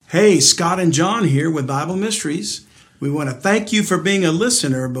Hey, Scott and John here with Bible Mysteries. We want to thank you for being a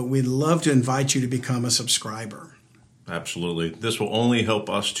listener, but we'd love to invite you to become a subscriber. Absolutely. This will only help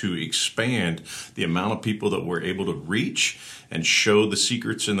us to expand the amount of people that we're able to reach and show the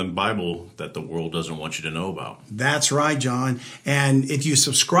secrets in the Bible that the world doesn't want you to know about. That's right, John. And if you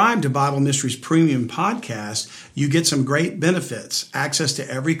subscribe to Bible Mysteries Premium Podcast, you get some great benefits. Access to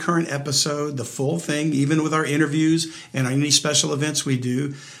every current episode, the full thing, even with our interviews and any special events we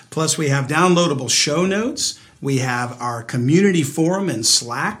do. Plus, we have downloadable show notes. We have our community forum and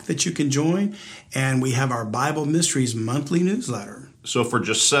Slack that you can join. And we have our Bible Mysteries monthly newsletter. So for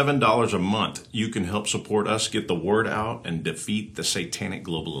just $7 a month, you can help support us get the word out and defeat the satanic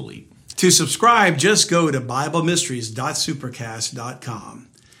global elite. To subscribe, just go to BibleMysteries.supercast.com.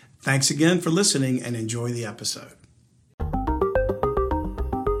 Thanks again for listening and enjoy the episode.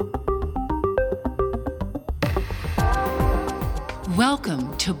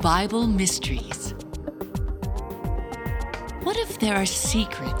 Welcome to Bible Mysteries. What if there are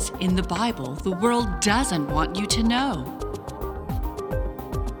secrets in the Bible the world doesn't want you to know?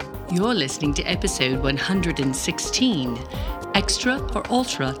 You're listening to episode 116, Extra or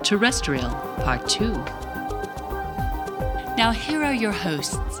Ultra Terrestrial, Part 2. Now here are your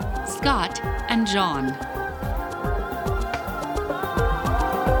hosts, Scott and John.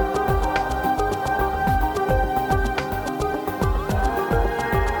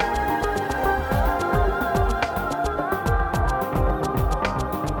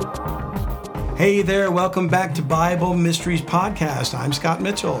 Hey there, welcome back to Bible Mysteries Podcast. I'm Scott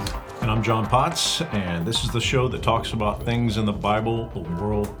Mitchell. And I'm John Potts, and this is the show that talks about things in the Bible the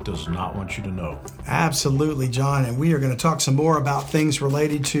world does not want you to know. Absolutely, John, and we are going to talk some more about things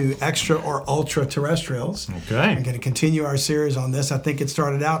related to extra or ultra terrestrials. Okay. I'm going to continue our series on this. I think it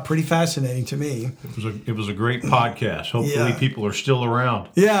started out pretty fascinating to me. It was a great podcast. Hopefully people are still around.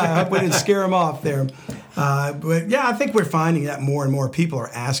 Yeah, I hope we didn't scare them off there. But yeah, I think we're finding that more and more people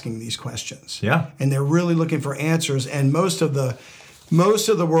are asking these questions. Yeah. And they're really looking for answers, and most of the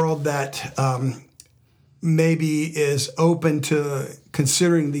world that maybe is open to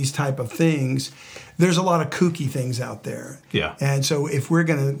considering these type of things, there's a lot of kooky things out there. Yeah. And so if we're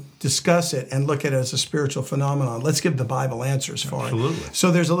going to discuss it and look at it as a spiritual phenomenon, let's give the Bible answers for Absolutely. it.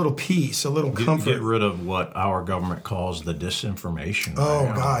 So there's a little peace, a little comfort. Get rid of what our government calls the disinformation. Oh,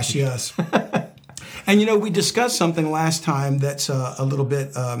 gosh, yes. And, you know, we discussed something last time that's a little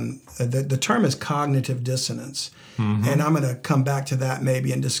bit, the term is cognitive dissonance. Mm-hmm. And I'm going to come back to that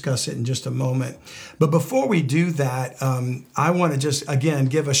maybe and discuss it in just a moment. But before we do that, I want to just, again,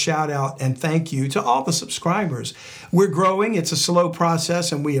 give a shout out and thank you to all the subscribers. We're growing. It's a slow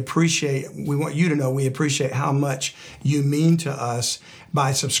process, and we want you to know we appreciate how much you mean to us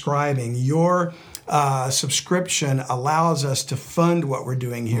by subscribing. Your subscription allows us to fund what we're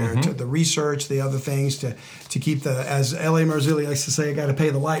doing here, to the research, the other things, to keep as L.A. Marzulli likes to say, I got to pay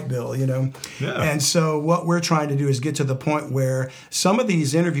the light bill, you know. Yeah. And so what we're trying to do is get to the point where some of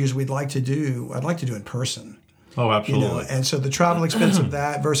these interviews I'd like to do in person. Oh, absolutely. You know? And so the travel expense of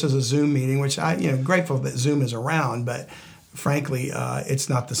that versus a Zoom meeting, which grateful that Zoom is around, but frankly, it's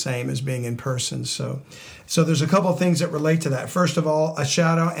not the same as being in person. So there's a couple of things that relate to that. First of all, a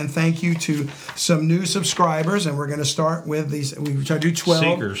shout out and thank you to some new subscribers, and we're going to start with these. We try to do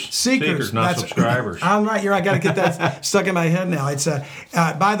 12 Seekers, not subscribers. I'm right here. I got to get that stuck in my head now. It's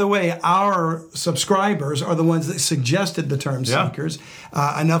by the way, our subscribers are the ones that suggested the term seekers.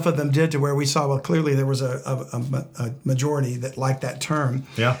 Enough of them did to where we saw, well, clearly there was a majority that liked that term.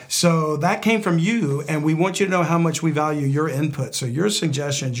 Yeah. So that came from you, and we want you to know how much we value your input. So your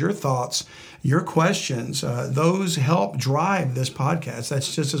suggestions, your thoughts, your questions, those help drive this podcast.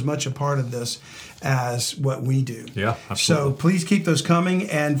 That's just as much a part of this as what we do. Yeah, absolutely. So please keep those coming.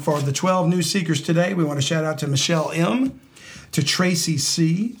 And for the 12 new seekers today, we want to shout out to Michelle M., to Tracy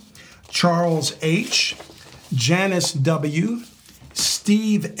C., Charles H., Janice W.,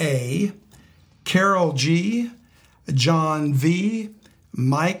 Steve A., Carol G., John V.,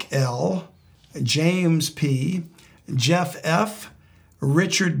 Mike L., James P., Jeff F.,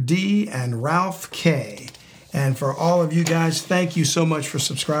 Richard D., and Ralph K. And for all of you guys, thank you so much for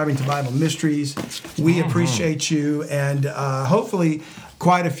subscribing to Bible Mysteries. We appreciate you, and hopefully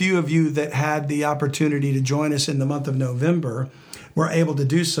quite a few of you that had the opportunity to join us in the month of November were able to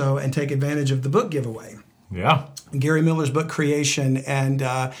do so and take advantage of the book giveaway. Yeah. Gary Miller's book, Creation, and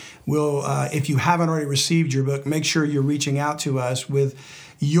if you haven't already received your book, make sure you're reaching out to us with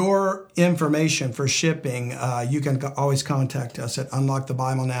your information for shipping. You can always contact us at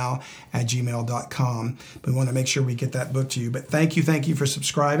unlockthebiblenow@gmail.com. We want to make sure we get that book to you. But thank you for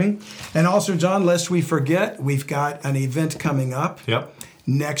subscribing. And also, John, lest we forget, we've got an event coming up. Yep.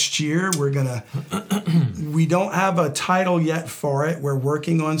 next year. We don't have a title yet for it. We're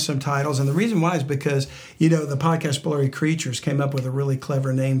working on some titles. And the reason why is because, the podcast Blurry Creatures came up with a really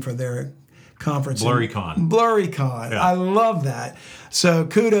clever name for their conference. BlurryCon. BlurryCon. Yeah. I love that. So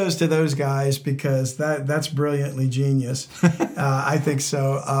kudos to those guys because that's brilliantly genius. I think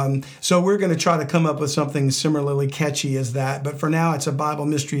so. So we're going to try to come up with something similarly catchy as that. But for now, it's a Bible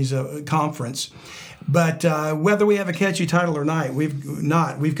Mysteries conference. But whether we have a catchy title or not,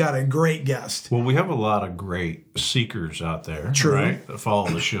 we've got a great guest. Well, we have a lot of great seekers out there, True. right, that follow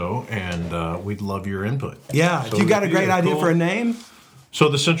the show, and we'd love your input. Yeah, So if you got a it'd be great idea cool- for a name, So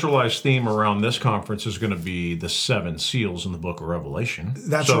the centralized theme around this conference is going to be the 7 seals in the book of Revelation.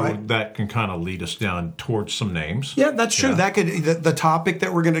 That's so right. that can kind of lead us down towards some names. yeah, that's true. Yeah. That could the topic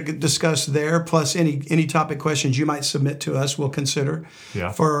that we're going to discuss there, plus any topic questions you might submit to us, we'll consider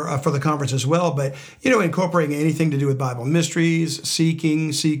Yeah. for the conference as well. But incorporating anything to do with Bible mysteries,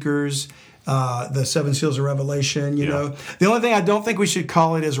 seekers. The 7 seals of Revelation. The only thing I don't think we should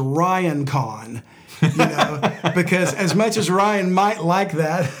call it is Ryan Con. Because as much as Ryan might like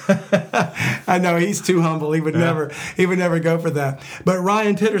that, I know he's too humble. He would never go for that. But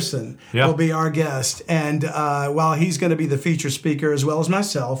Ryan Titterson will be our guest, and while he's going to be the featured speaker as well as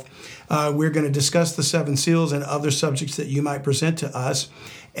myself, we're going to discuss the 7 seals and other subjects that you might present to us.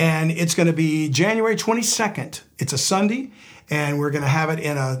 And it's going to be January 22nd. It's a Sunday. And we're going to have it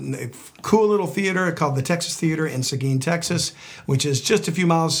in a cool little theater called the Texas Theater in Seguin, Texas, which is just a few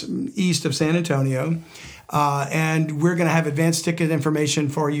miles east of San Antonio. And we're going to have advanced ticket information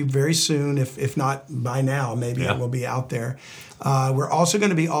for you very soon, if not by now. Maybe it will be out there. We're also going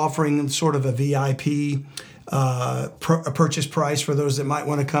to be offering sort of a VIP a purchase price for those that might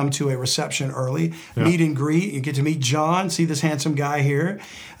want to come to a reception early. Meet and greet. You get to meet John, see this handsome guy here,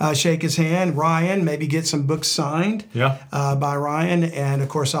 shake his hand. Ryan, maybe get some books signed by Ryan. And, of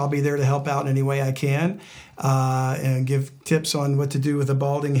course, I'll be there to help out in any way I can and give tips on what to do with a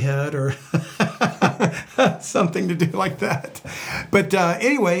balding head or something to do like that. But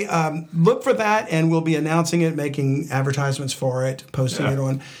anyway, look for that, and we'll be announcing it, making advertisements for it, posting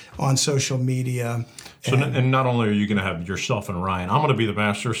it on social media. So, and not only are you going to have yourself and Ryan, I'm going to be the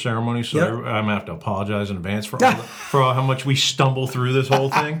master of ceremony, so I'm going to have to apologize in advance for how much we stumble through this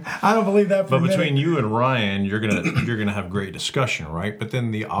whole thing. I don't believe that for But a between minute. you and Ryan, you're gonna have great discussion, right? But then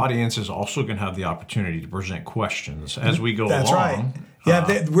the audience is also going to have the opportunity to present questions as we go That's along. right. Yeah,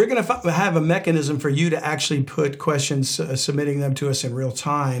 we're going to have a mechanism for you to actually put questions, submitting them to us in real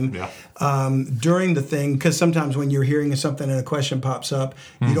time during the thing. Because sometimes when you're hearing something and a question pops up,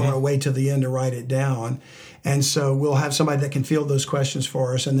 you don't want to wait till the end to write it down. And so we'll have somebody that can field those questions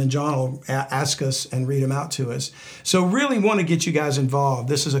for us, and then John will ask us and read them out to us. So really want to get you guys involved.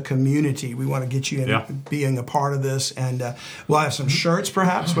 This is a community. We want to get you in being a part of this, and we'll have some shirts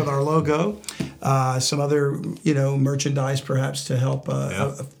perhaps with our logo, some other merchandise perhaps to help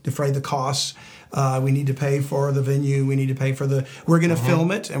defray the costs. We need to pay for the venue. We need to pay for we're going to film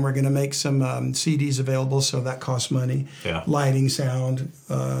it, and we're going to make some CDs available, so that costs money. Yeah. Lighting, sound,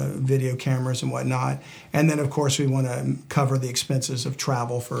 video cameras, and whatnot. And then, of course, we want to cover the expenses of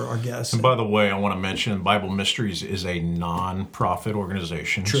travel for our guests. And by the way, I want to mention Bible Mysteries is a non-profit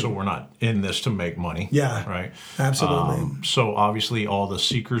organization, so we're not in this to make money. Yeah, right. Absolutely. So obviously, all the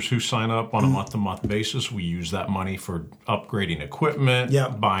seekers who sign up on a month-to-month basis, we use that money for upgrading equipment,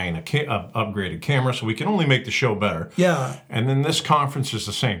 buying a upgraded camera, so we can only make the show better. Yeah. And then this conference is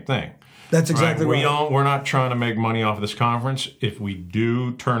the same thing. That's exactly right. We're not trying to make money off of this conference. If we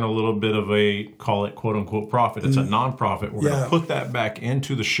do turn a little bit of a, call it quote unquote profit, it's a nonprofit. We're going to put that back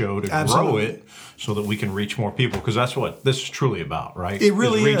into the show to grow it so that we can reach more people, because that's what this is truly about, right? It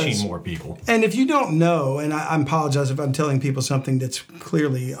really is. Reaching more people. And if you don't know, and I apologize if I'm telling people something that's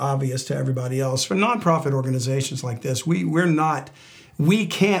clearly obvious to everybody else, for nonprofit organizations like this, we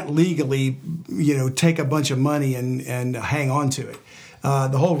can't legally, take a bunch of money and hang on to it.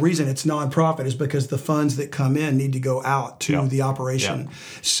 The whole reason it's nonprofit is because the funds that come in need to go out to the operation.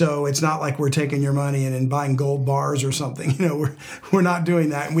 So it's not like we're taking your money and buying gold bars or something. We're not doing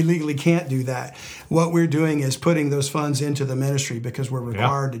that, and we legally can't do that. What we're doing is putting those funds into the ministry because we're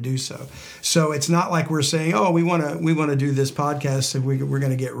required to do so. So it's not like we're saying, "Oh, we want to do this podcast so we're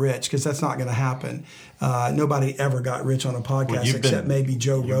going to get rich," because that's not going to happen. Nobody ever got rich on a podcast except maybe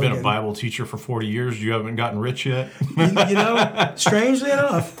Joe Rogan. You've been a Bible teacher for 40 years. You haven't gotten rich yet? Strangely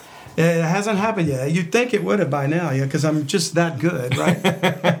enough, it hasn't happened yet. You'd think it would have by now, because I'm just that good, right?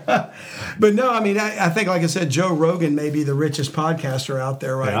 But no, I mean, I think, like I said, Joe Rogan may be the richest podcaster out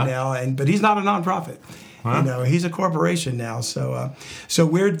there right now, but he's not a nonprofit. Huh? He's a corporation now. So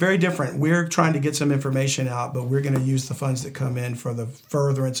we're very different. We're trying to get some information out, but we're going to use the funds that come in for the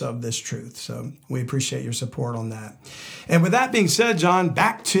furtherance of this truth. So we appreciate your support on that. And with that being said, John,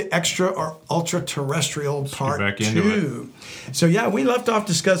 back to extra or ultra terrestrial part 2. So we left off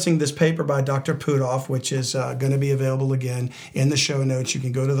discussing this paper by Dr. Puthoff, which is going to be available again in the show notes. You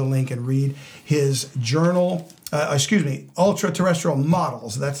can go to the link and read his journal, ultra terrestrial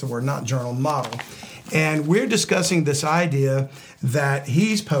models. That's the word, not journal, model. And we're discussing this idea that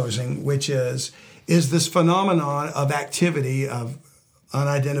he's posing, which is this phenomenon of activity of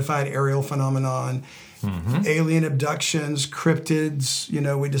unidentified aerial phenomenon, alien abductions, cryptids,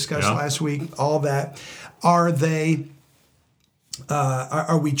 we discussed last week, all that. Are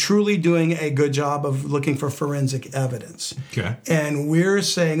we truly doing a good job of looking for forensic evidence? Okay. And we're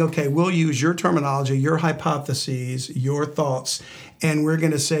saying, okay, we'll use your terminology, your hypotheses, your thoughts, and we're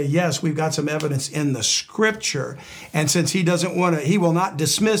going to say, yes, we've got some evidence in the scripture. And since he will not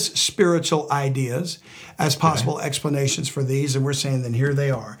dismiss spiritual ideas as possible explanations for these, and we're saying, then here they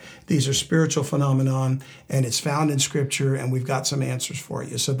are. These are spiritual phenomenon, and it's found in scripture, and we've got some answers for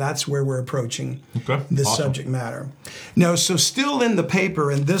you. So that's where we're approaching this subject matter. Now, so still in the paper,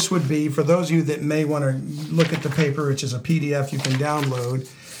 and this would be, for those of you that may want to look at the paper, which is a PDF you can download,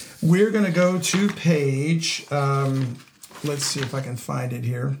 we're going to go to page... let's see if I can find it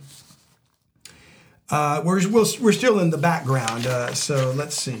here. We're still in the background, so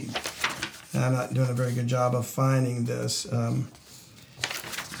let's see. I'm not doing a very good job of finding this.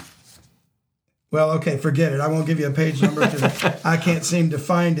 Forget it. I won't give you a page number because I can't seem to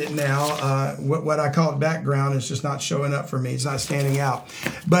find it now. What I call background is just not showing up for me. It's not standing out.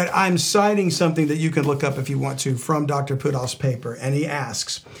 But I'm citing something that you can look up if you want to from Dr. Puthoff's paper. And he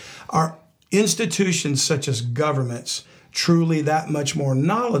asks, are institutions such as governments truly that much more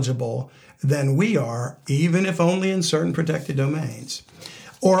knowledgeable than we are, even if only in certain protected domains?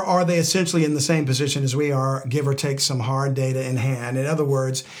 Or are they essentially in the same position as we are, give or take some hard data in hand? In other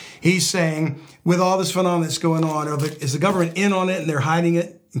words, he's saying, with all this phenomenon that's going on, is the government in on it and they're hiding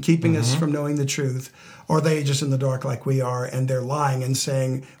it and keeping us from knowing the truth? Or are they just in the dark like we are and they're lying and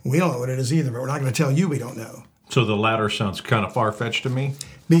saying, we don't know what it is either, but we're not going to tell you we don't know? So the latter sounds kind of far-fetched to me.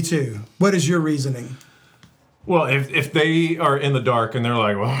 Me too. What is your reasoning? Well, if they are in the dark and they're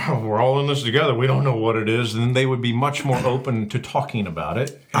like, well, we're all in this together, we don't know what it is, then they would be much more open to talking about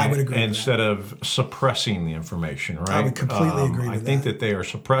it. I would agree instead of suppressing the information, right? I would completely agree with that. I think that they are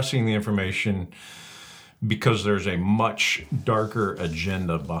suppressing the information because there's a much darker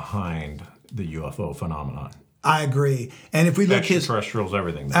agenda behind the UFO phenomenon. I agree. And if we look at extraterrestrials,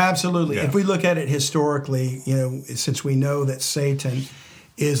 everything. Absolutely. Yeah. If we look at it historically, since we know that Satan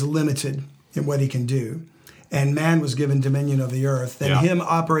is limited in what he can do, and man was given dominion of the earth, then him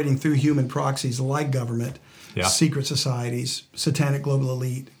operating through human proxies like government, secret societies, satanic global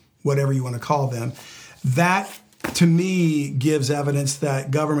elite, whatever you want to call them, that to me gives evidence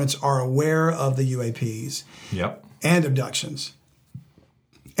that governments are aware of the UAPs and abductions,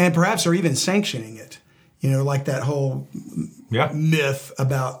 and perhaps are even sanctioning it. Like that whole myth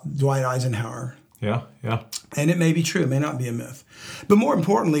about Dwight Eisenhower. Yeah. And it may be true, it may not be a myth. But more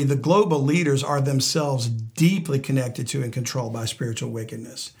importantly, the global leaders are themselves deeply connected to and controlled by spiritual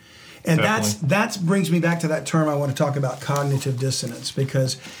wickedness. And that brings me back to that term I want to talk about, cognitive dissonance,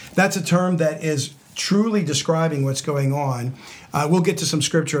 because that's a term that is truly describing what's going on. We'll get to some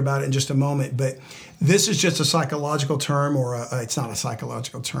scripture about it in just a moment, but this is just a psychological term, or it's not a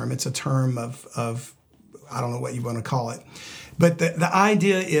psychological term. It's a term of I don't know what you want to call it. But the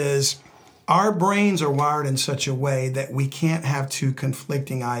idea is, our brains are wired in such a way that we can't have two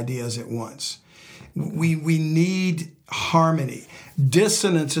conflicting ideas at once. We need harmony.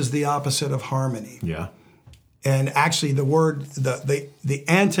 Dissonance is the opposite of harmony. Yeah. And actually the word, the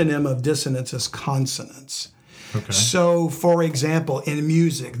antonym of dissonance is consonance. Okay. So, for example, in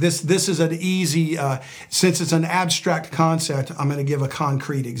music, this is an easy, since it's an abstract concept, I'm going to give a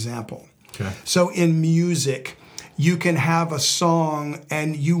concrete example. Okay. So in music, you can have a song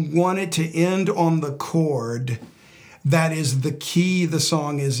and you want it to end on the chord that is the key the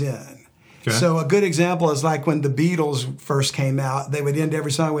song is in. Okay. So a good example is like when the Beatles first came out, they would end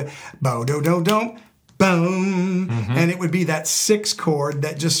every song with bo-do-do-dum, boom, and it would be that 6 chord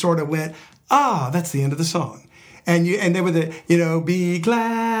that just sort of went, that's the end of the song. And they would, be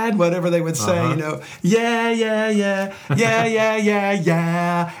glad, whatever they would say, yeah.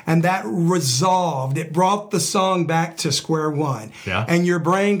 And that resolved. It brought the song back to square one. Yeah. And your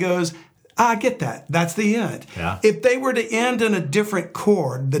brain goes, I get that. That's the end. Yeah. If they were to end in a different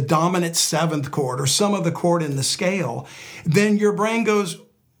chord, the dominant 7th chord or some other chord in the scale, then your brain goes,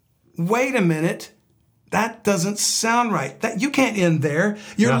 wait a minute. that doesn't sound right. That you can't end there.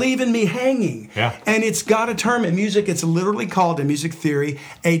 You're leaving me hanging. Yeah. And it's got a term in music. It's literally called in music theory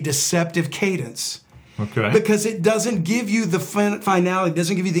a deceptive cadence. Okay. Because it doesn't give you the finality, it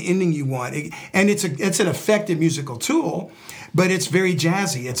doesn't give you the ending you want. And it's an effective musical tool, but it's very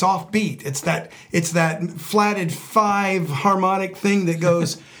jazzy. It's offbeat. It's that flatted 5 harmonic thing that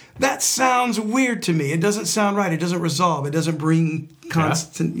goes, that sounds weird to me. It doesn't sound right. It doesn't resolve. It doesn't bring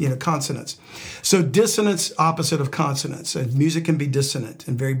consonants. So dissonance, opposite of consonance. And music can be dissonant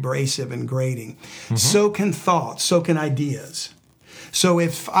and very abrasive and grating. Mm-hmm. So can thoughts. So can ideas. So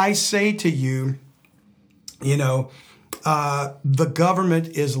if I say to you, the government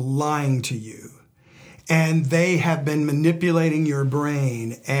is lying to you, and they have been manipulating your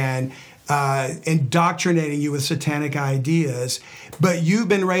brain and indoctrinating you with satanic ideas, but you've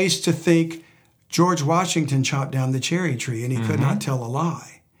been raised to think George Washington chopped down the cherry tree and he could not tell a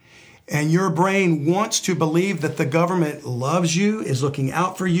lie. And your brain wants to believe that the government loves you, is looking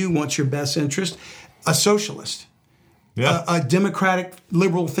out for you, wants your best interest. A socialist, a democratic,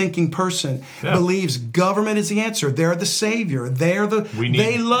 liberal thinking person believes government is the answer. They're the savior. They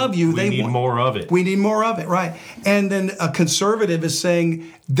love you. We need more of it. We need more of it, right? And then a conservative is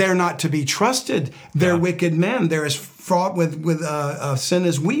saying they're not to be trusted. They're wicked men. They're as fraught with sin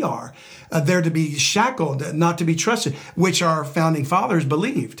as we are. They're to be shackled, not to be trusted, which our founding fathers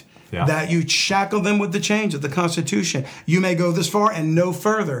believed. Yeah. That you shackle them with the chains of the Constitution. You may go this far and no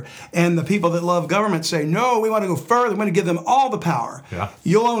further. And the people that love government say, no, we want to go further. We want to give them all the power. Yeah.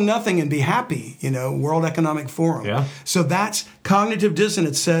 You'll own nothing and be happy, World Economic Forum. Yeah. So that's cognitive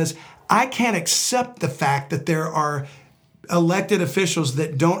dissonance says, I can't accept the fact that there are elected officials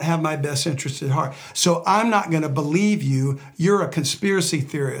that don't have my best interest at heart. So I'm not going to believe you. You're a conspiracy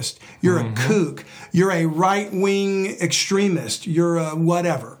theorist. You're a kook. You're a right-wing extremist. You're a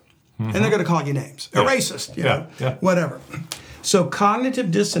whatever. And they're going to call you names. A racist, whatever. So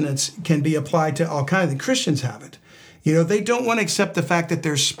cognitive dissonance can be applied to all kinds of things. Christians have it. They don't want to accept the fact that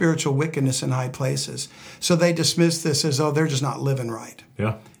there's spiritual wickedness in high places. So they dismiss this as, they're just not living right.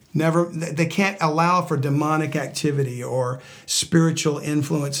 Yeah. They can't allow for demonic activity or spiritual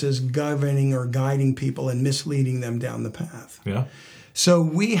influences governing or guiding people and misleading them down the path. Yeah. So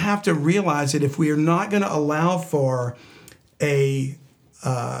we have to realize that if we are not going to allow for a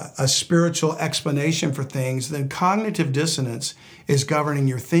spiritual explanation for things, then cognitive dissonance is governing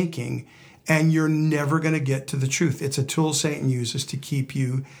your thinking, and you're never going to get to the truth. It's a tool Satan uses to keep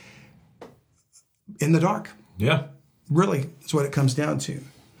you in the dark. Yeah. Really, that's what it comes down to.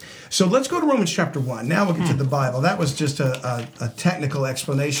 So let's go to Romans chapter 1. Now we'll get to the Bible. That was just a technical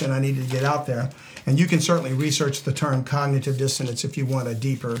explanation I needed to get out there. And you can certainly research the term cognitive dissonance if you want a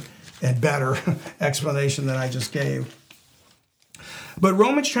deeper and better explanation than I just gave. But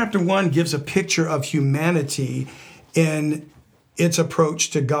Romans chapter 1 gives a picture of humanity in its approach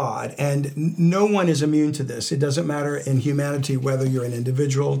to God. And no one is immune to this. It doesn't matter in humanity whether you're an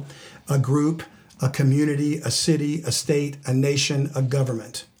individual, a group, a community, a city, a state, a nation, a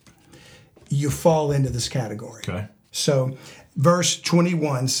government. You fall into this category. Okay. So verse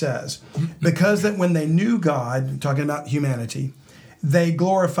 21 says, because that when they knew God, talking about humanity, they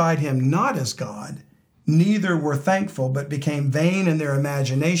glorified him not as God, neither were thankful, but became vain in their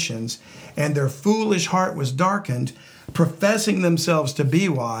imaginations, and their foolish heart was darkened. Professing themselves to be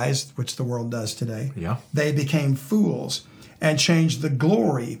wise, which the world does today, they became fools and changed the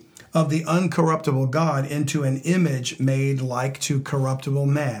glory of the uncorruptible God into an image made like to corruptible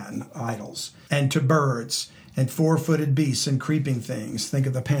man, idols, and to birds, and four-footed beasts and creeping things. Think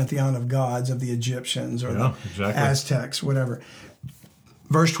of the pantheon of gods of the Egyptians or the Aztecs, whatever.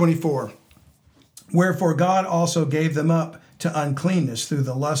 Verse 24, wherefore God also gave them up to uncleanness through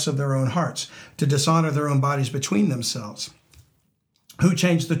the lusts of their own hearts, to dishonor their own bodies between themselves, who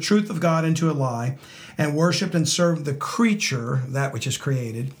changed the truth of God into a lie, and worshipped and served the creature, that which is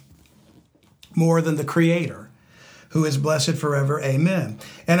created, more than the Creator, who is blessed forever. Amen.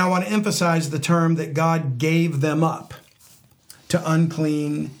 And I want to emphasize the term that God gave them up to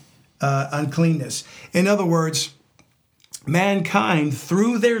uncleanness. In other words, mankind,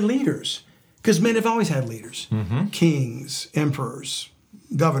 through their leaders, because men have always had leaders, kings, emperors,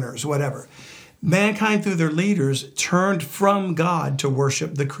 governors, whatever. Mankind, through their leaders, turned from God to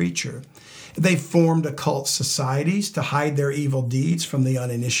worship the creature. They formed occult societies to hide their evil deeds from the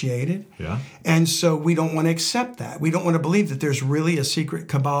uninitiated. Yeah. And so we don't want to accept that. We don't want to believe that there's really a secret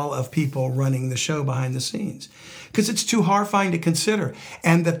cabal of people running the show behind the scenes, because it's too horrifying to consider.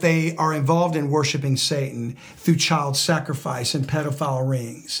 And that they are involved in worshiping Satan through child sacrifice and pedophile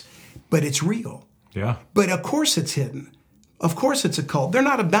rings. But it's real. Yeah. But of course it's hidden. Of course it's a cult. They're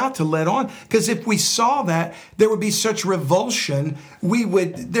not about to let on, because if we saw that, there would be such revulsion.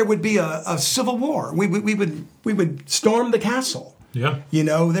 There would be a civil war. We would storm the castle. Yeah.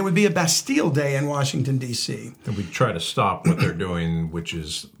 There would be a Bastille Day in Washington, D.C. And we try to stop what they're doing, which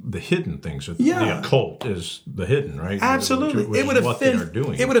is the hidden things. Yeah. The occult is the hidden, right? Absolutely. Which is what they are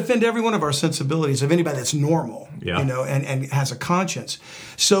doing. It would offend every one of our sensibilities of anybody that's normal, Yeah. And has a conscience.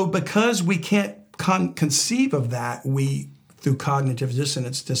 So because we can't conceive of that, we, through cognitive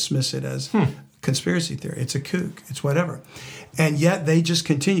dissonance, dismiss it as conspiracy theory. It's a kook. It's whatever. And yet they just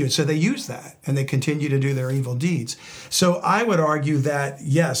continue. So they use that, and they continue to do their evil deeds. So I would argue that,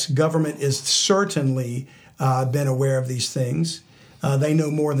 yes, government is certainly been aware of these things. They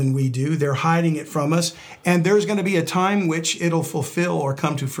know more than we do. They're hiding it from us. And there's going to be a time which it'll fulfill or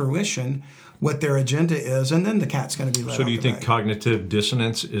come to fruition what their agenda is, and then the cat's going to be let out. So do you think cognitive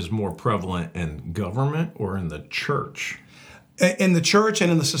dissonance is more prevalent in government or in the church? In the church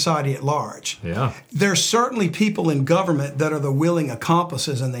and in the society at large. Yeah. There's certainly people in government that are the willing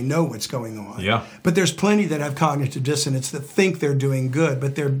accomplices and they know what's going on. Yeah. But there's plenty that have cognitive dissonance that think they're doing good,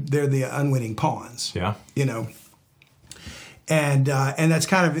 but they're the unwitting pawns. Yeah. And that's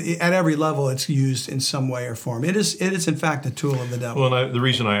kind of, at every level, it's used in some way or form. It is in fact a tool of the devil. Well, the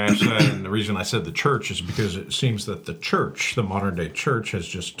reason I asked that and the reason I said the church is because it seems that the church, the modern day church, has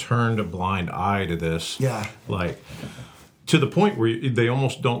just turned a blind eye to this. Yeah. To the point where they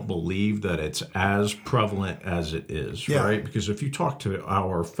almost don't believe that it's as prevalent as it is, Yeah. right? Because if you talk to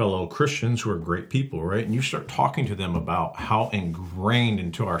our fellow Christians who are great people, right, and you start talking to them about how ingrained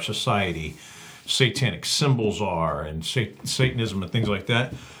into our society satanic symbols are and Satanism and things like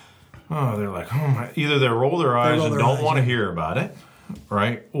that, they're like, oh my! Either they roll their eyes and don't want to hear about it,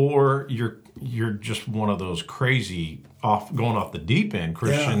 right? Or you're just one of those crazy going off the deep end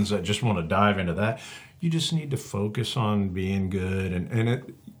Christians that just want to dive into that. You just need to focus on being good,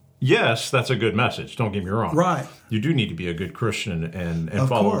 and yes, that's a good message. Don't get me wrong. Right. You do need to be a good Christian and Of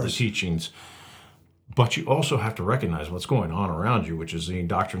follow course. the teachings. But you also have to recognize what's going on around you, which is the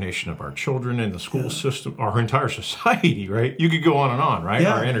indoctrination of our children and the school system, our entire society, right? You could go on, right?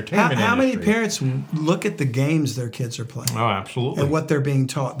 Yeah. Our entertainment How many industry. parents look at the games their kids are playing? Oh, absolutely. And what they're being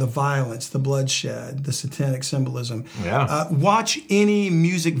taught, the violence, the bloodshed, the satanic symbolism. Yeah. Watch any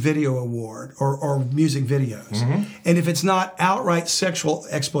music video award or music videos. Mm-hmm. And if it's not outright sexual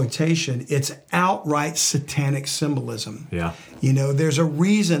exploitation, it's outright satanic symbolism. Yeah. There's a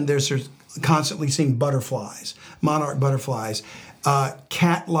reason there's constantly seeing butterflies, monarch butterflies,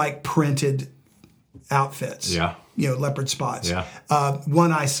 cat-like printed outfits. Yeah. Leopard spots. Yeah.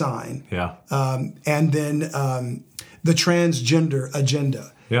 One eye sign. Yeah. And then the transgender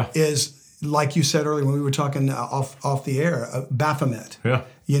agenda is, like you said earlier when we were talking off the air, Baphomet. Yeah.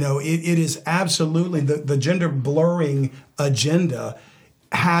 It is absolutely the gender blurring agenda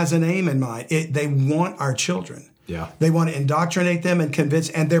has an aim in mind. They want our children. Yeah. They want to indoctrinate them and convince,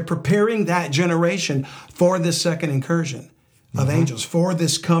 and they're preparing that generation for this second incursion of angels, for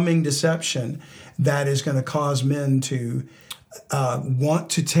this coming deception that is going to cause men to want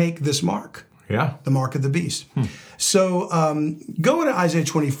to take this mark. Yeah. The mark of the beast. So go to Isaiah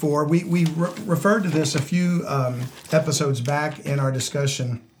 24. We referred to this a few episodes back in our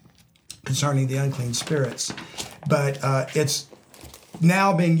discussion concerning the unclean spirits. But it's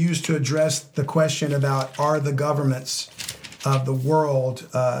now being used to address the question about, are the governments of the world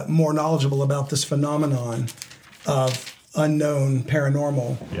more knowledgeable about this phenomenon of unknown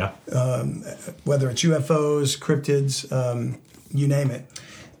paranormal, whether it's UFOs, cryptids, you name it.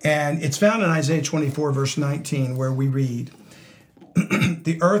 And it's found in Isaiah 24, verse 19, where we read,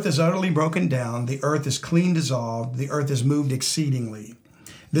 the earth is utterly broken down, the earth is clean dissolved, the earth is moved exceedingly.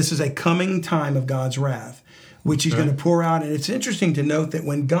 This is a coming time of God's wrath, which he's going to pour out. And it's interesting to note that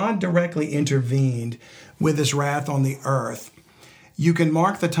when God directly intervened with his wrath on the earth, you can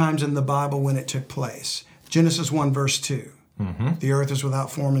mark the times in the Bible when it took place. Genesis 1, verse 2. The earth is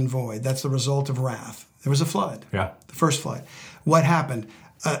without form and void. That's the result of wrath. There was a flood. Yeah. The first flood. What happened?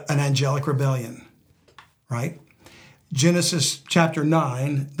 An angelic rebellion, right? Genesis chapter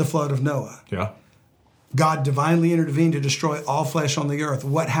 9, the flood of Noah. Yeah. God divinely intervened to destroy all flesh on the earth.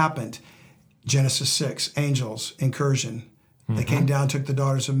 What happened? Genesis 6, angels, incursion. They came down, took the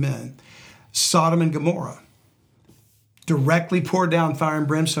daughters of men. Sodom and Gomorrah directly poured down fire and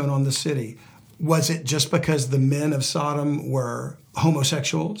brimstone on the city. Was it just because the men of Sodom were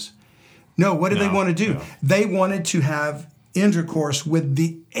homosexuals? No, what did they want to do? No. They wanted to have intercourse with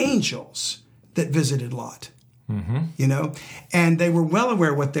the angels that visited Lot. And they were well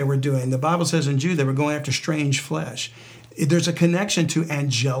aware of what they were doing. The Bible says in Jude they were going after strange flesh. There's a connection to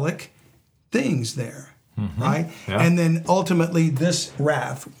angelic things there. right? Yeah. And then ultimately this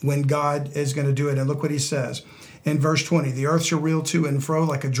wrath, when God is going to do it. And look what he says in verse 20. The earth shall reel to and fro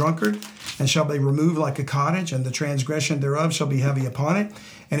like a drunkard, and shall be removed like a cottage, and the transgression thereof shall be heavy upon it,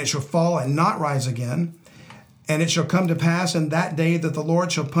 and it shall fall and not rise again. And it shall come to pass in that day that the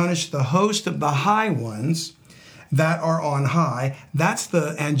Lord shall punish the host of the high ones that are on high. That's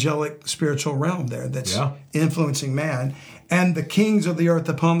the angelic spiritual realm there that's influencing man. And the kings of the earth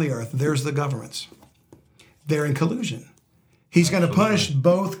upon the earth. There's the governments. They're in collusion. He's going to punish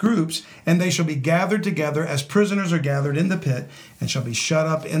both groups, and they shall be gathered together as prisoners are gathered in the pit, and shall be shut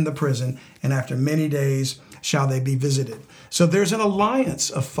up in the prison, and after many days shall they be visited. So there's an alliance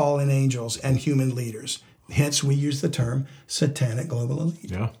of fallen angels and human leaders. Hence, we use the term satanic global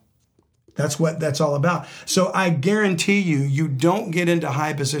elite. Yeah. That's what that's all about. So I guarantee you don't get into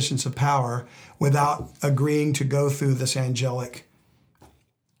high positions of power without agreeing to go through this angelic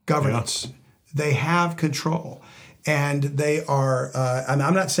governance. Yeah. They have control. And they are,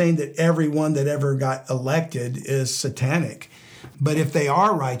 I'm not saying that everyone that ever got elected is satanic, but if they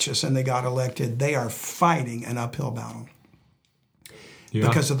are righteous and they got elected, they are fighting an uphill battle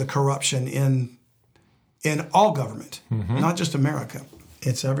because of the corruption in all government, not just America.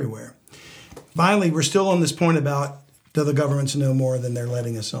 It's everywhere. Finally, we're still on this point about do the governments know more than they're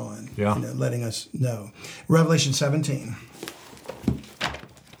letting us on? Yeah. Letting us know. Revelation 17.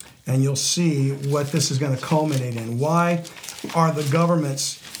 And you'll see what this is going to culminate in. Why are the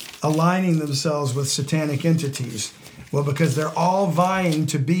governments aligning themselves with satanic entities? Well, because they're all vying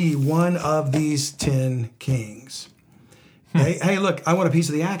to be one of these 10 kings. Hey, look, I want a piece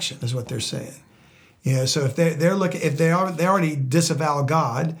of the action, is what they're saying. So if they're looking, if they already disavow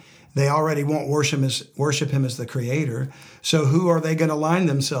God, they already won't worship him as the creator. So who are they going to align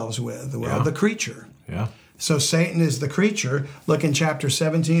themselves with? Well, the creature. Yeah. So Satan is the creature. Look in chapter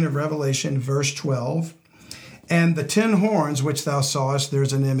 17 of Revelation, verse 12. And the 10 horns which thou sawest,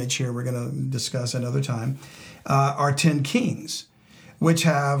 there's an image here we're going to discuss another time, are 10 kings, which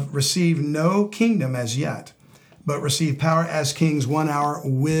have received no kingdom as yet, but receive power as kings 1 hour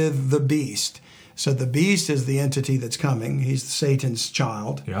with the beast. So the beast is the entity that's coming. He's Satan's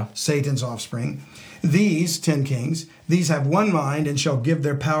child, Satan's offspring. These 10 kings, these have one mind and shall give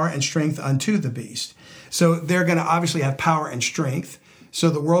their power and strength unto the beast. So they're going to obviously have power and strength. So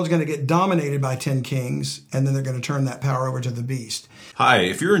the world's going to get dominated by 10 kings, and then they're going to turn that power over to the beast. Hi,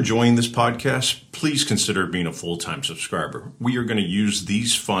 if you're enjoying this podcast, please consider being a full-time subscriber. We are going to use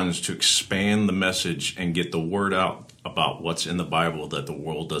these funds to expand the message and get the word out about what's in the Bible that the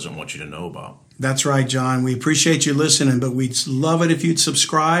world doesn't want you to know about. That's right, John. We appreciate you listening, but we'd love it if you'd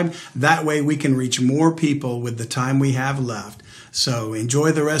subscribe. That way we can reach more people with the time we have left. So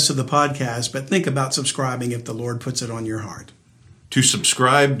enjoy the rest of the podcast, but think about subscribing if the Lord puts it on your heart. To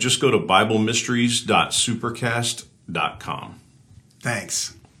subscribe, just go to BibleMysteries.supercast.com.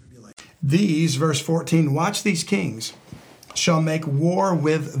 Thanks. These, verse 14, watch these kings shall make war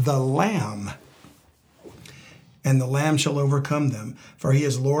with the Lamb, and the Lamb shall overcome them, for he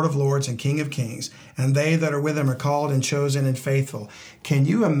is Lord of lords and King of kings, and they that are with him are called and chosen and faithful. Can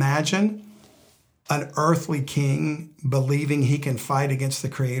you imagine an earthly king believing he can fight against the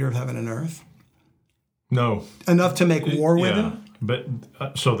creator of heaven and earth? No. Enough to make war with him? But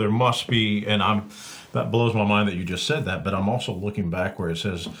so there must be, and that blows my mind that you just said that, but I'm also looking back where it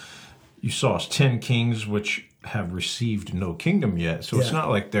says, you saw 10 kings which have received no kingdom yet. So it's not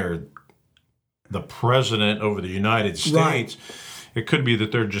like they're the president over the United States. Right. It could be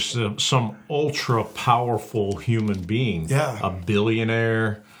that they're just some ultra powerful human being, a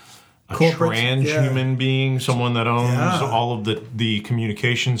billionaire, a transhuman being, someone that owns all of the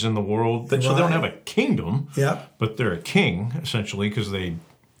communications in the world. So they don't have a kingdom, but they're a king, essentially, because they,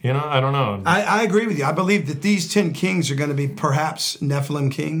 I don't know. I agree with you. I believe that these 10 kings are going to be perhaps Nephilim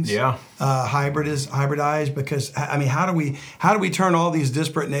kings, hybridized, because, I mean, how do we turn all these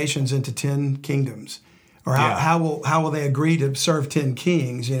disparate nations into 10 kingdoms? Or how will they agree to serve 10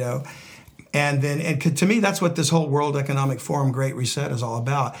 kings, And to me, that's what this whole World Economic Forum Great Reset is all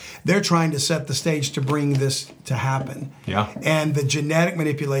about. They're trying to set the stage to bring this to happen. Yeah. And the genetic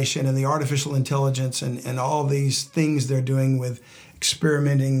manipulation and the artificial intelligence and all these things they're doing with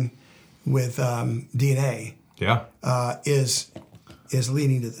experimenting with DNA is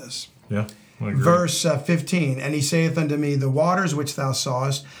leading to this. Yeah. I agree. Verse 15, and he saith unto me, the waters which thou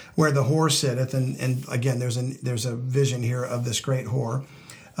sawest, where the whore sitteth, and again, there's a vision here of this great whore,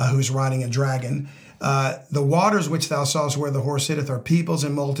 who's riding a dragon. The waters which thou sawest where the whore sitteth are peoples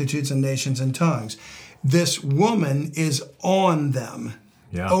and multitudes and nations and tongues. This woman is on them,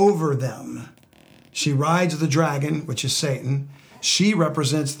 over them. She rides the dragon, which is Satan. She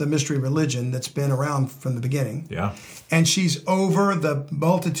represents the mystery religion that's been around from the beginning. Yeah. And she's over the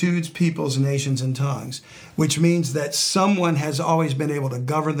multitudes, peoples, nations, and tongues, which means that someone has always been able to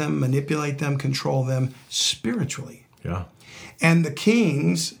govern them, manipulate them, control them spiritually. Yeah. And the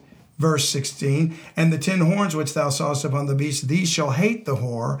kings, verse 16, and the 10 horns which thou sawest upon the beast, these shall hate the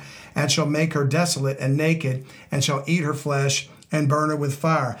whore, and shall make her desolate and naked, and shall eat her flesh and burn her with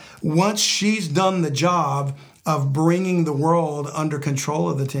fire. Once she's done the job of bringing the world under control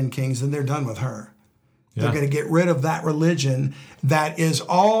of the 10 kings, then they're done with her. Yeah. They're going to get rid of that religion that is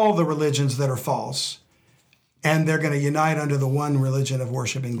all the religions that are false, and they're going to unite under the one religion of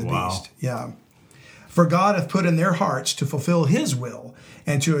worshiping the beast. Yeah. For God hath put in their hearts to fulfill his will,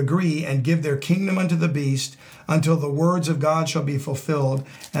 and to agree and give their kingdom unto the beast, until the words of God shall be fulfilled.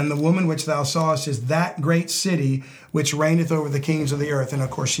 And the woman which thou sawest is that great city which reigneth over the kings of the earth. And of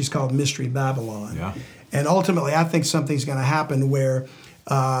course, she's called Mystery Babylon. Yeah. And ultimately, I think something's going to happen where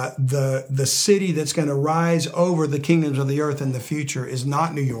the city that's going to rise over the kingdoms of the earth in the future is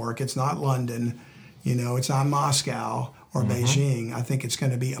not New York, it's not London, it's not Moscow or Beijing. I think it's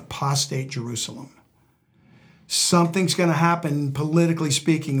going to be apostate Jerusalem. Something's going to happen, politically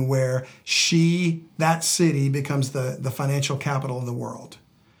speaking, where that city becomes the financial capital of the world.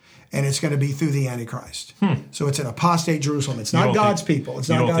 And it's going to be through the Antichrist. So it's an apostate Jerusalem. It's not God's people. It's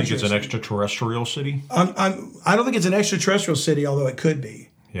not God's Jerusalem. You don't think Jerusalem. it's an extraterrestrial city? I don't think it's an extraterrestrial city, although it could be.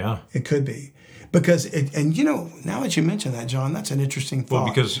 Yeah. It could be. Because, now that you mention that, John, that's an interesting thought.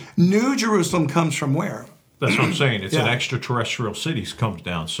 Well, because New Jerusalem comes from where? That's what I'm saying. It's an extraterrestrial city comes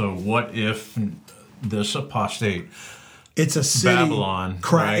down. So what if this apostate it's a city, Babylon,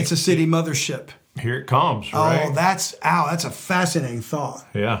 right? It's a city mothership. Here it comes, right? Oh, that's a fascinating thought.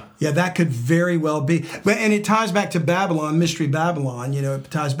 Yeah. Yeah, that could very well be. And it ties back to Babylon, Mystery Babylon,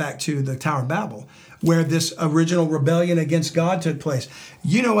 it ties back to the Tower of Babel, where this original rebellion against God took place.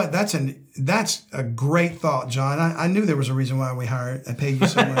 You know what? That's a great thought, John. I knew there was a reason why we paid you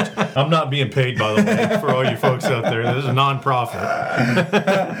so much. I'm not being paid, by the way, for all you folks out there. This is a nonprofit.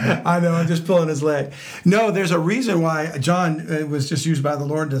 I know, I'm just pulling his leg. No, there's a reason why John was just used by the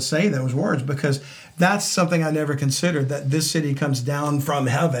Lord to say those words, because that's something I never considered, that this city comes down from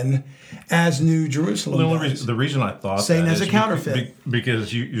heaven as New Jerusalem. Well, the reason I thought Satan that as a counterfeit.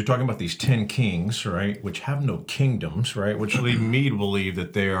 Because you're talking about these 10 kings, right, which have no kingdoms, right, which lead me to believe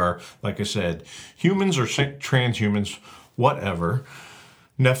that they are, like I said, humans or transhumans, whatever,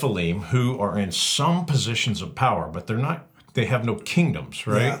 Nephilim, who are in some positions of power, but they have no kingdoms,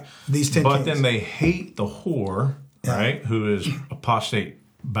 right? Yeah, these 10 but kings. Then they hate the whore, right, who is apostate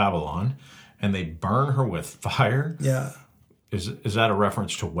Babylon, and they burn her with fire. Yeah. Is that a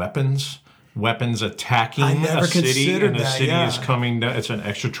reference to weapons? Weapons attacking a city, and a city is coming down. It's an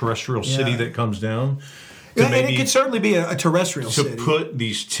extraterrestrial city that comes down. And it could certainly be a terrestrial city. To put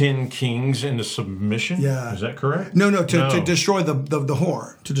these 10 kings into submission? Yeah. Is that correct? No, to destroy the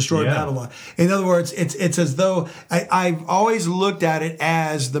whore, to destroy Babylon. In other words, it's as though I've always looked at it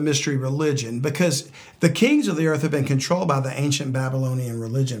as the mystery religion, because the kings of the earth have been controlled by the ancient Babylonian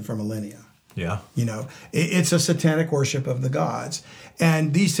religion for millennia. Yeah. It's a satanic worship of the gods.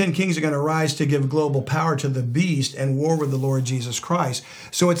 And these 10 kings are going to rise to give global power to the beast and war with the Lord Jesus Christ.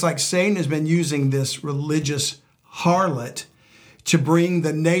 So it's like Satan has been using this religious harlot to bring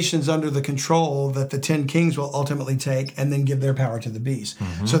the nations under the control that the 10 kings will ultimately take and then give their power to the beast.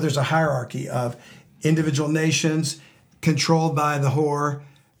 Mm-hmm. So there's a hierarchy of individual nations controlled by the whore,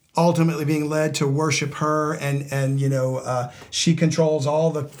 ultimately being led to worship her, and she controls all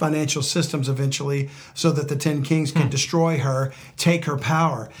the financial systems eventually, so that the 10 kings can destroy her, take her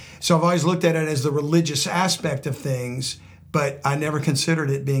power. So I've always looked at it as the religious aspect of things, but I never considered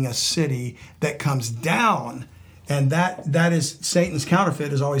it being a city that comes down, and that is Satan's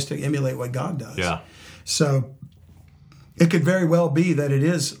counterfeit, is always to emulate what God does. Yeah. So it could very well be that it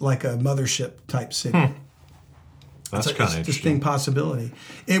is like a mothership type city. That's kind of interesting. Distinct possibility.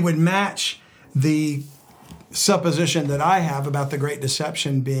 It would match the supposition that I have about the Great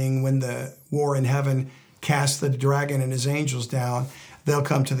Deception being when the war in heaven casts the dragon and his angels down. They'll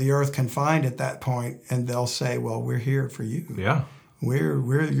come to the earth confined at that point, and they'll say, well, we're here for you. Yeah.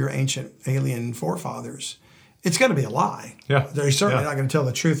 We're your ancient alien forefathers. It's going to be a lie. Yeah. They're certainly not going to tell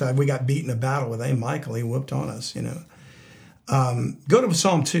the truth. We got beat in a battle with Michael. He whooped on us, Go to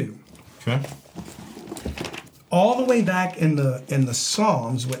Psalm 2. Okay. All the way back in the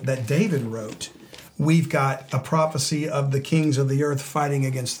Psalms that David wrote, we've got a prophecy of the kings of the earth fighting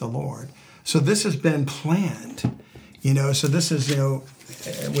against the Lord. So this has been planned, So this is,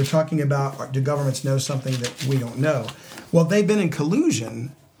 we're talking about, do governments know something that we don't know? Well, they've been in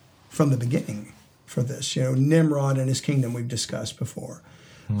collusion from the beginning, for this. Nimrod and his kingdom we've discussed before.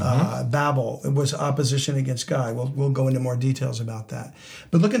 Babel, it was opposition against God. We'll go into more details about that.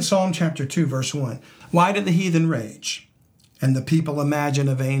 But look in Psalm chapter 2, verse 1. Why do the heathen rage and the people imagine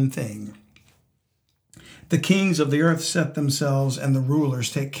a vain thing? The kings of the earth set themselves, and the rulers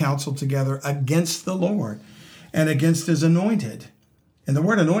take counsel together against the Lord and against his anointed. And the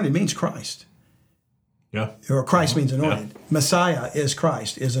word anointed means Christ. Yeah. Or Christ means anointed. Yeah. Messiah is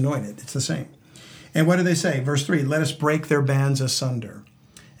Christ, is anointed. It's the same. And what do they say? Verse 3, let us break their bands asunder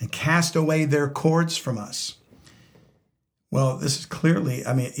and cast away their cords from us. Well, this is clearly,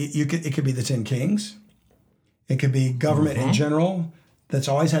 it could be the 10 kings. It could be government in general that's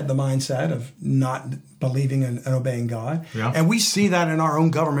always had the mindset of not believing and obeying God. Yeah. And we see that in our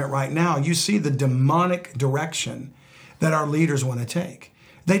own government right now. You see the demonic direction that our leaders want to take.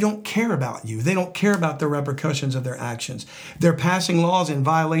 They don't care about you. They don't care about the repercussions of their actions. They're passing laws in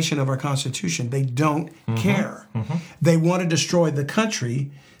violation of our Constitution. They don't care. They want to destroy the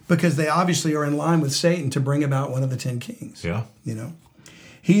country because they obviously are in line with Satan to bring about one of the 10 kings. Yeah.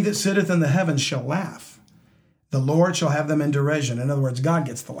 He that sitteth in the heavens shall laugh. The Lord shall have them in derision. In other words, God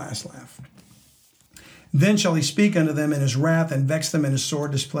gets the last laugh. Then shall he speak unto them in his wrath and vex them in his sore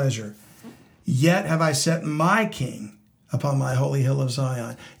displeasure. Yet have I set my king upon my holy hill of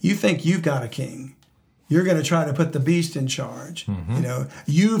Zion. You think you've got a king. You're going to try to put the beast in charge.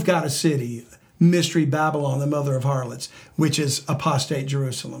 You've got a city, Mystery Babylon, the mother of harlots, which is apostate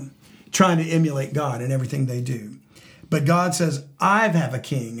Jerusalem, trying to emulate God in everything they do. But God says, I have a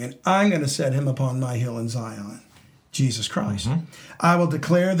king, and I'm going to set him upon my hill in Zion, Jesus Christ. I will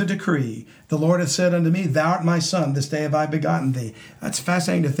declare the decree. The Lord hath said unto me, thou art my son, this day have I begotten thee. That's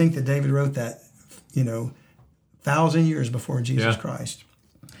fascinating to think that David wrote that, 1,000 years before Jesus Christ.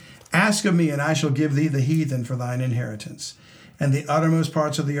 Ask of me, and I shall give thee the heathen for thine inheritance, and the uttermost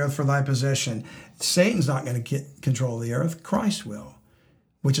parts of the earth for thy possession. Satan's not going to get control of the earth. Christ will,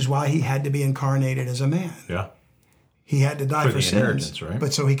 which is why he had to be incarnated as a man. Yeah. He had to die for sins, right?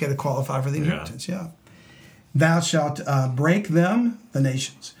 But so he could qualify for the inheritance, Thou shalt break them, the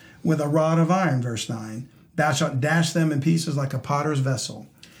nations, with a rod of iron, verse 9. Thou shalt dash them in pieces like a potter's vessel.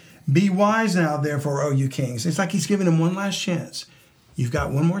 Be wise now, therefore, O you kings. It's like he's giving them one last chance. You've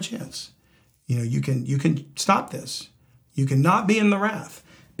got one more chance. You can stop this. You cannot be in the wrath.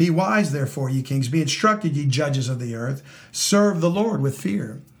 Be wise, therefore, ye kings. Be instructed, ye judges of the earth. Serve the Lord with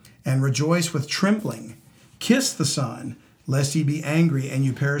fear, and rejoice with trembling. Kiss the Son, lest he be angry and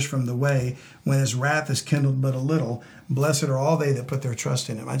you perish from the way, when his wrath is kindled but a little. Blessed are all they that put their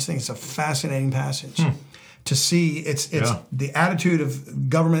trust in him. I just think it's a fascinating passage to see. It's the attitude of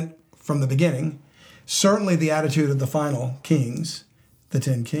government from the beginning, certainly the attitude of the final kings, the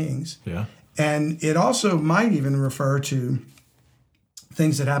 10 kings. Yeah. And it also might even refer to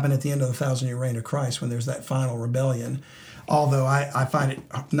things that happen at the end of the 1,000-year reign of Christ when there's that final rebellion. Although I find it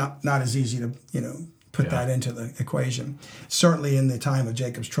not as easy to, put that into the equation. Certainly in the time of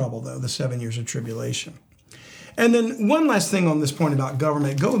Jacob's trouble, though, the 7 years of tribulation. And then one last thing on this point about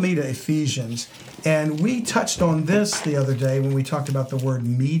government. Go with me to Ephesians. And we touched on this the other day when we talked about the word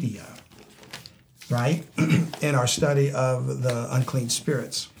media, right? In our study of the unclean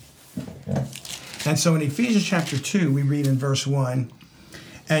spirits. And so in Ephesians chapter 2, we read in verse 1,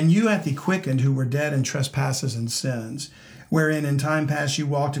 and you hath he quickened who were dead in trespasses and sins, wherein in time past you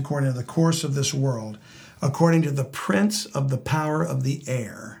walked according to the course of this world, according to the prince of the power of the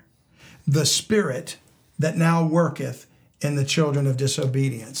air, the spirit that now worketh in the children of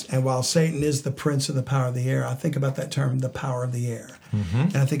disobedience. And while Satan is the prince of the power of the air, I think about that term, the power of the air.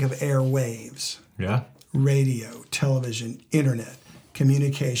 And I think of air waves, radio, television, internet,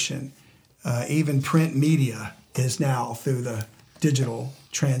 communication, even print media is now through the digital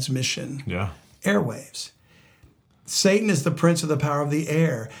transmission, airwaves. Satan is the prince of the power of the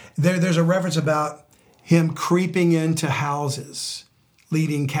air. There's a reference about him creeping into houses,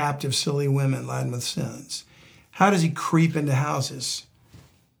 leading captive silly women laden with sins. How does he creep into houses?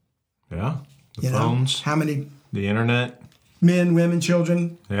 The phones. How many? The internet. Men, women,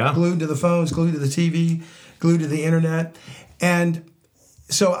 children, glued to the phones, glued to the TV, glued to the internet. And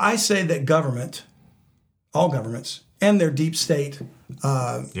so I say that government, all governments, and their deep state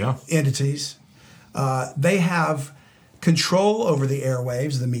entities, they have control over the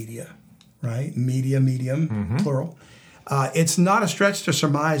airwaves, the media, right? Media, medium, plural. It's not a stretch to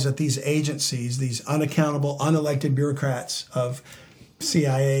surmise that these agencies, these unaccountable, unelected bureaucrats of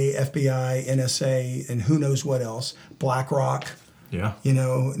CIA, FBI, NSA, and who knows what else, BlackRock, not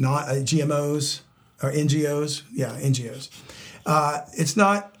GMOs or NGOs, NGOs. It's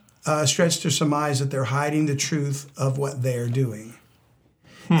not a stretch to surmise that they're hiding the truth of what they're doing.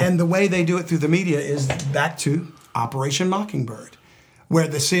 And the way they do it through the media is back to Operation Mockingbird, where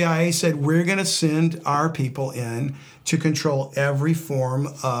the CIA said, we're going to send our people in to control every form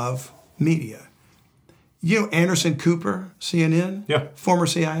of media. You know Anderson Cooper, CNN? Yeah. Former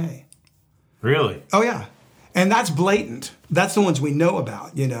CIA. Really? Oh, yeah. And that's blatant. That's the ones we know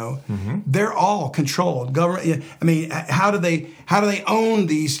about, you know. They're all controlled. Government. I mean, how do they own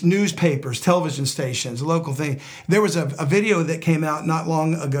these newspapers, television stations, local things? There was a video that came out not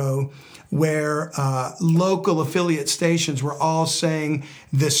long ago where local affiliate stations were all saying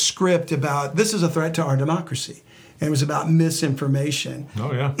this script about, this is a threat to our democracy. And it was about misinformation.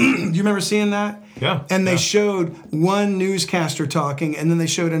 Oh, yeah. Do you remember seeing that? Yeah. And they showed one newscaster talking, and then they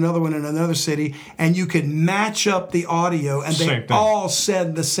showed another one in another city, and you could match up the audio, and they all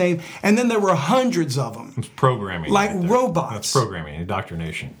said the same. And then there were hundreds of them. It's programming. Like robots. That's programming,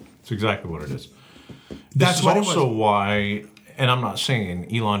 indoctrination. It's exactly what it is. That's what it was. Also why, and I'm not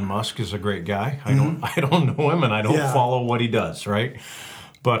saying Elon Musk is a great guy. I don't know him, and I don't follow what he does, right?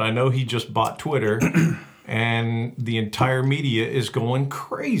 But I know he just bought Twitter. And the entire media is going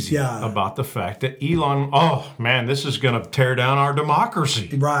crazy about the fact that Elon, oh man, this is going to tear down our democracy.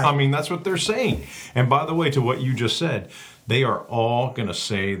 Right. I mean, that's what they're saying. And by the way, to what you just said, they are all going to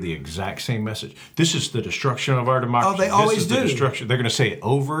say the exact same message. This is the destruction of our democracy. Oh, they always do. The destruction. They're going to say it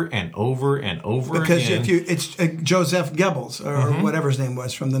over and over and over because again. It's Joseph Goebbels or whatever his name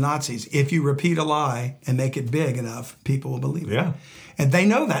was from the Nazis. If you repeat a lie and make it big enough, people will believe it. Yeah. And they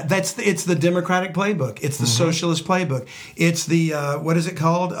know that. It's the Democratic playbook. It's the Socialist playbook. It's the, what is it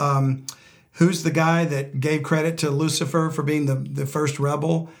called? Who's the guy that gave credit to Lucifer for being the first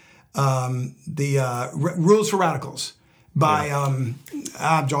rebel? Rules for Radicals by,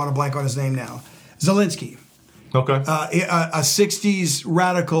 I'm drawing a blank on his name now, Zelensky. Okay. A 60s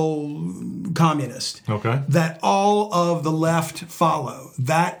radical communist. Okay. That all of the left follow.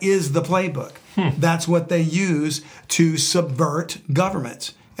 That is the playbook. That's what they use to subvert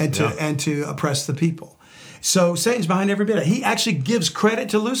governments and to oppress the people. So Satan's behind every bit of it. He actually gives credit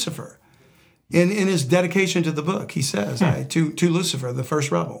to Lucifer in his dedication to the book. He says to Lucifer, the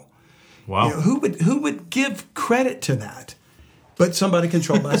first rebel. Wow. You know, who would give credit to that? But somebody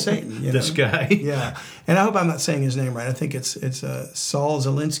controlled by Satan. You This know? guy. Yeah. And I hope I'm not saying his name right. I think it's Saul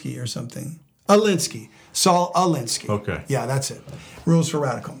Zelensky or something. Alinsky. Saul Alinsky. Okay. Yeah, that's it. Rules for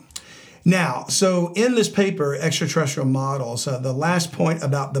Radical. Now, so in this paper, Extraterrestrial Models, the last point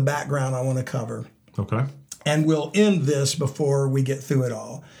about the background I want to cover. Okay. And we'll end this before we get through it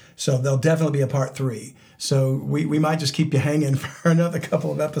all. So there'll definitely be a part 3. So we might just keep you hanging for another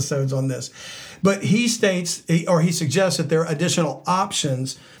couple of episodes on this. But he states, or he suggests that there are additional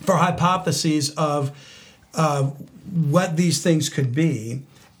options for hypotheses of what these things could be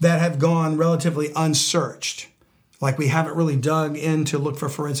that have gone relatively unsearched. Like we haven't really dug in to look for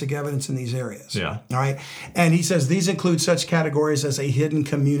forensic evidence in these areas. Yeah. All right. And he says these include such categories as a hidden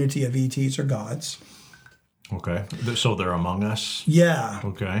community of ETs or gods. Okay. So they're among us? Yeah.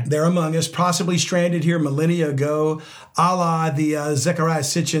 Okay. They're among us, possibly stranded here millennia ago, a la the Zecharia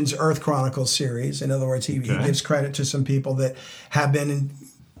Sitchin's Earth Chronicles series. In other words, he gives credit to some people that have been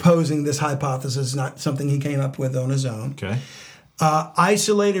posing this hypothesis, not something he came up with on his own. Okay.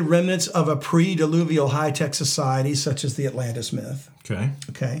 Isolated remnants of a pre-diluvial high-tech society, such as the Atlantis myth. Okay.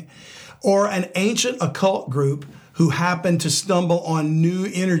 Okay. Or an ancient occult group who happened to stumble on new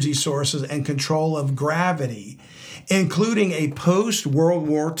energy sources and control of gravity, including a post-World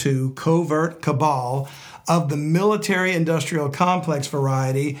War II covert cabal of the military-industrial complex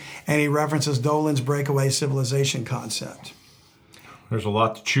variety, and he references Dolan's breakaway civilization concept. There's a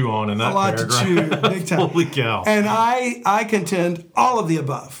lot to chew on in that paragraph. A lot to chew, big time. Holy cow. And I contend all of the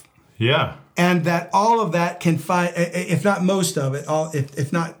above. Yeah. And that all of that can find, if not most of it,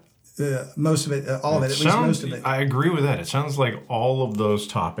 if not most of it, all of it, at least most of it. I agree with that. It sounds like all of those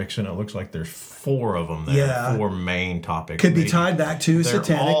topics, and it looks like there's 4 of them there. Yeah. 4 main topics. Could be tied back to They're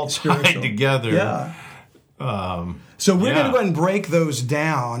satanic, all spiritual. tied together. Yeah. So we're going to go ahead and break those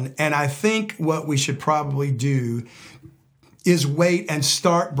down. And I think what we should probably do is wait and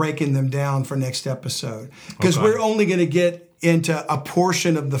start breaking them down for next episode. Because we're only going to get into a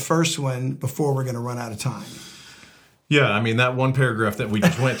portion of the first one before we're going to run out of time. Yeah, I mean, that one paragraph that we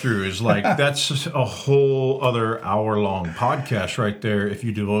just went through is like, that's a whole other hour-long podcast right there if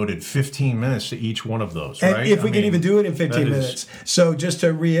you devoted 15 minutes to each one of those, right? And if we can even do it in 15 minutes. So just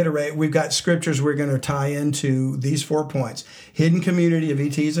to reiterate, we've got scriptures we're going to tie into these 4 points. Hidden community of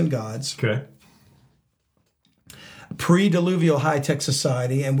ETs and gods. Okay. pre-diluvial high-tech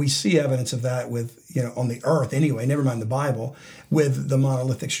society, and we see evidence of that with, on the earth anyway, never mind the Bible, with the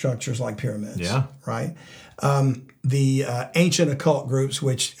monolithic structures like pyramids. Yeah. Right? The ancient occult groups,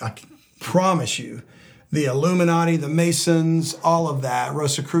 which I can promise you, the Illuminati, the Masons, all of that,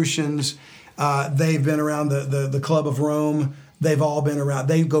 Rosicrucians, they've been around the Club of Rome. They've all been around.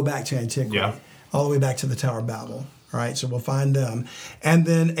 They go back to antiquity, all the way back to the Tower of Babel. All right, so we'll find them. And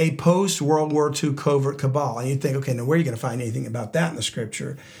then a post-World War II covert cabal. And you think, okay, now where are you going to find anything about that in the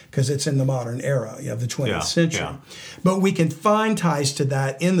Scripture? Because it's in the modern era. You have the 20th century. Yeah. But we can find ties to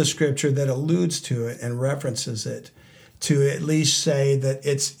that in the Scripture that alludes to it and references it to at least say that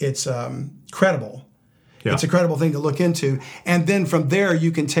it's credible. Yeah. It's a credible thing to look into. And then from there,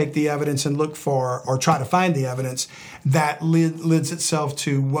 you can take the evidence and look for, or try to find the evidence that lends itself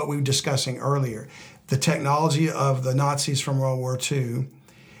to what we were discussing earlier. The technology of the Nazis from World War II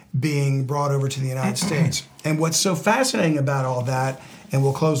being brought over to the United States. And what's so fascinating about all that, and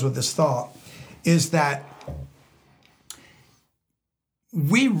we'll close with this thought, is that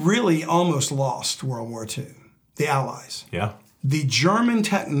we really almost lost World War II, the Allies. Yeah. The German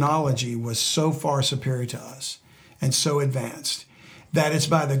technology was so far superior to us and so advanced that it's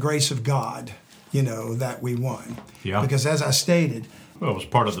by the grace of God, that we won. Yeah. Because as I stated, well, it was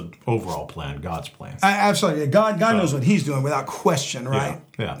part of the overall plan, God's plan. Absolutely. God knows what he's doing without question, right?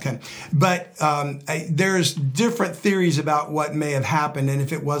 Yeah. Okay. But there's different theories about what may have happened. And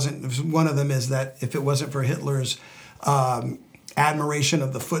if it wasn't, one of them is that if it wasn't for Hitler's admiration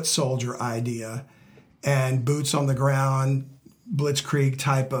of the foot soldier idea and boots on the ground, blitzkrieg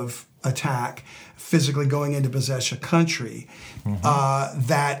type of attack, physically going in to possess a country,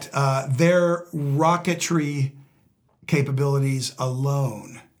 that their rocketry capabilities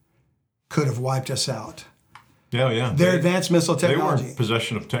alone could have wiped us out. Yeah. Their advanced missile technology. They were in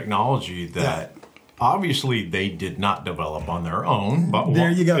possession of technology that obviously they did not develop on their own. But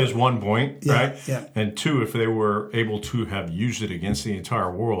there you go. Is one point, right? Yeah. And two, if they were able to have used it against the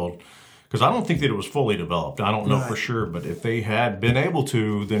entire world, because I don't think that it was fully developed. I don't know for sure, but if they had been able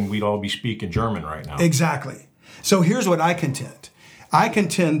to, then we'd all be speaking German right now. Exactly. So here's what I contend. I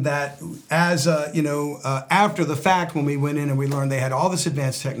contend that as, after the fact, when we went in and we learned they had all this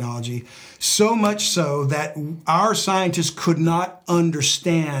advanced technology, so much so that our scientists could not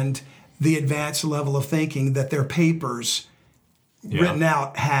understand the advanced level of thinking that their papers written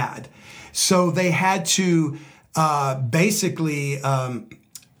out had. So they had to basically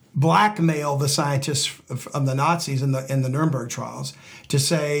blackmail the scientists of the Nazis in the Nuremberg trials to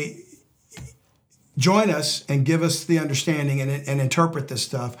say, join us and give us the understanding and interpret this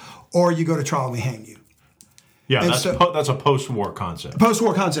stuff, or you go to trial and we hang you. Yeah, that's a post-war concept.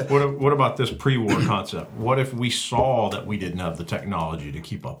 Post-war concept. What about this pre-war concept? What if we saw that we didn't have the technology to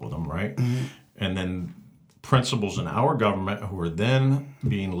keep up with them, right? Mm-hmm. And then principals in our government who are then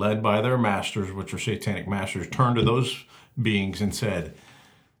being led by their masters, which are satanic masters, turned to those beings and said,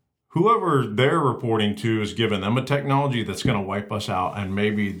 whoever they're reporting to is giving them a technology that's going to wipe us out, and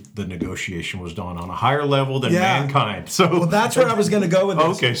maybe the negotiation was done on a higher level than mankind. So, that's where I was going to go with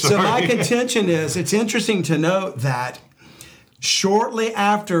this. Okay, sorry. So my contention is, it's interesting to note that shortly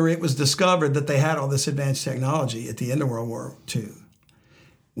after it was discovered that they had all this advanced technology at the end of World War II,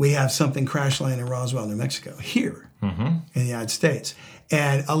 we have something crash land in Roswell, New Mexico, here in the United States,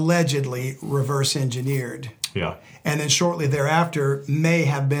 and allegedly reverse engineered. Yeah. And then shortly thereafter may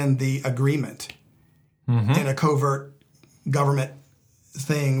have been the agreement in a covert government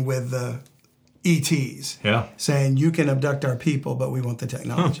thing with the ETs. Yeah. Saying you can abduct our people, but we want the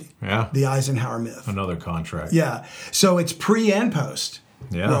technology. Yeah. The Eisenhower myth. Another contract. Yeah. So it's pre and post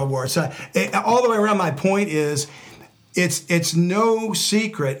World War. So all the way around, my point is, it's no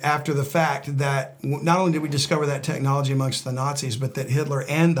secret after the fact that not only did we discover that technology amongst the Nazis, but that Hitler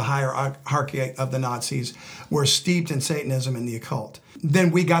and the hierarchy of the Nazis were steeped in Satanism and the occult.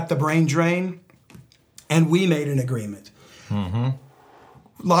 Then we got the brain drain, and we made an agreement. Mm-hmm.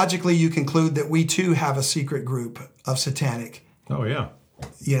 Logically, you conclude that we too have a secret group of satanic. Oh yeah.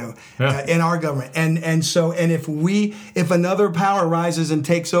 In our government. And if another power rises and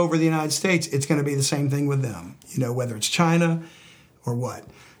takes over the United States, it's going to be the same thing with them, whether it's China or what.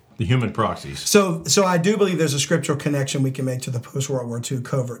 The human proxies. So I do believe there's a scriptural connection we can make to the post-World War II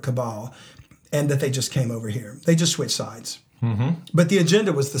covert cabal, and that they just came over here. They just switched sides. Mm-hmm. But the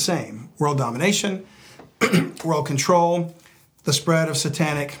agenda was the same. World domination, world control, the spread of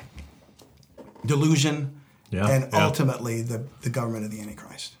satanic delusion, and ultimately the government of the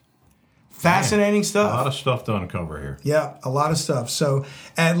Antichrist. Fascinating stuff. A lot of stuff to uncover here. Yeah, a lot of stuff. So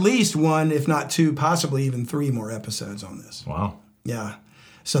at least one, if not two, possibly even three more episodes on this. Wow. Yeah.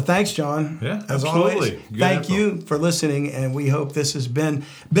 So thanks, John. Yeah, as absolutely. always, thank you for listening, and we hope this has been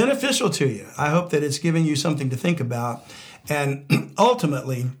beneficial to you. I hope that it's given you something to think about. And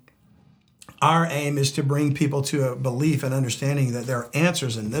ultimately, our aim is to bring people to a belief and understanding that there are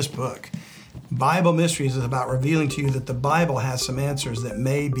answers in this book. Bible Mysteries is about revealing to you that the Bible has some answers that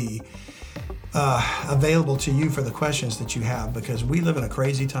may be available to you for the questions that you have, because we live in a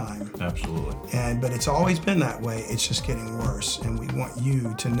crazy time. Absolutely. But it's always been that way. It's just getting worse. And we want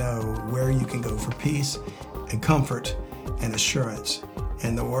you to know where you can go for peace and comfort and assurance.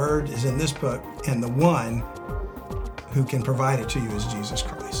 And the word is in this book, and the one who can provide it to you is Jesus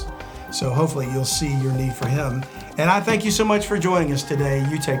Christ. So hopefully you'll see your need for him. And I thank you so much for joining us today.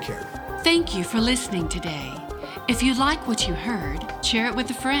 You take care. Thank you for listening today. If you like what you heard, share it with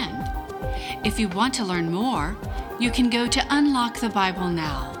a friend. If you want to learn more, you can go to Unlock the Bible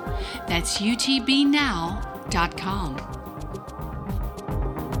Now. That's utbnow.com.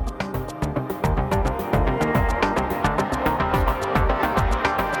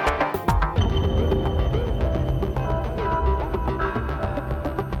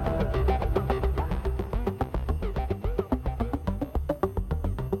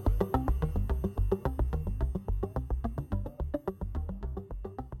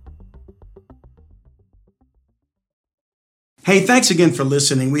 Hey, thanks again for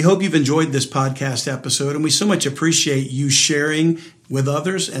listening. We hope you've enjoyed this podcast episode, and we so much appreciate you sharing with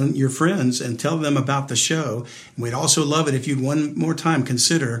others and your friends and tell them about the show. And we'd also love it if you'd one more time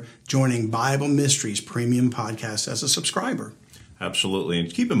consider joining Bible Mysteries Premium Podcast as a subscriber. Absolutely.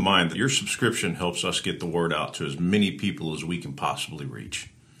 And keep in mind that your subscription helps us get the word out to as many people as we can possibly reach.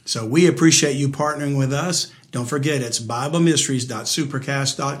 So we appreciate you partnering with us. Don't forget, it's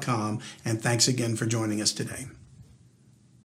BibleMysteries.supercast.com. And thanks again for joining us today.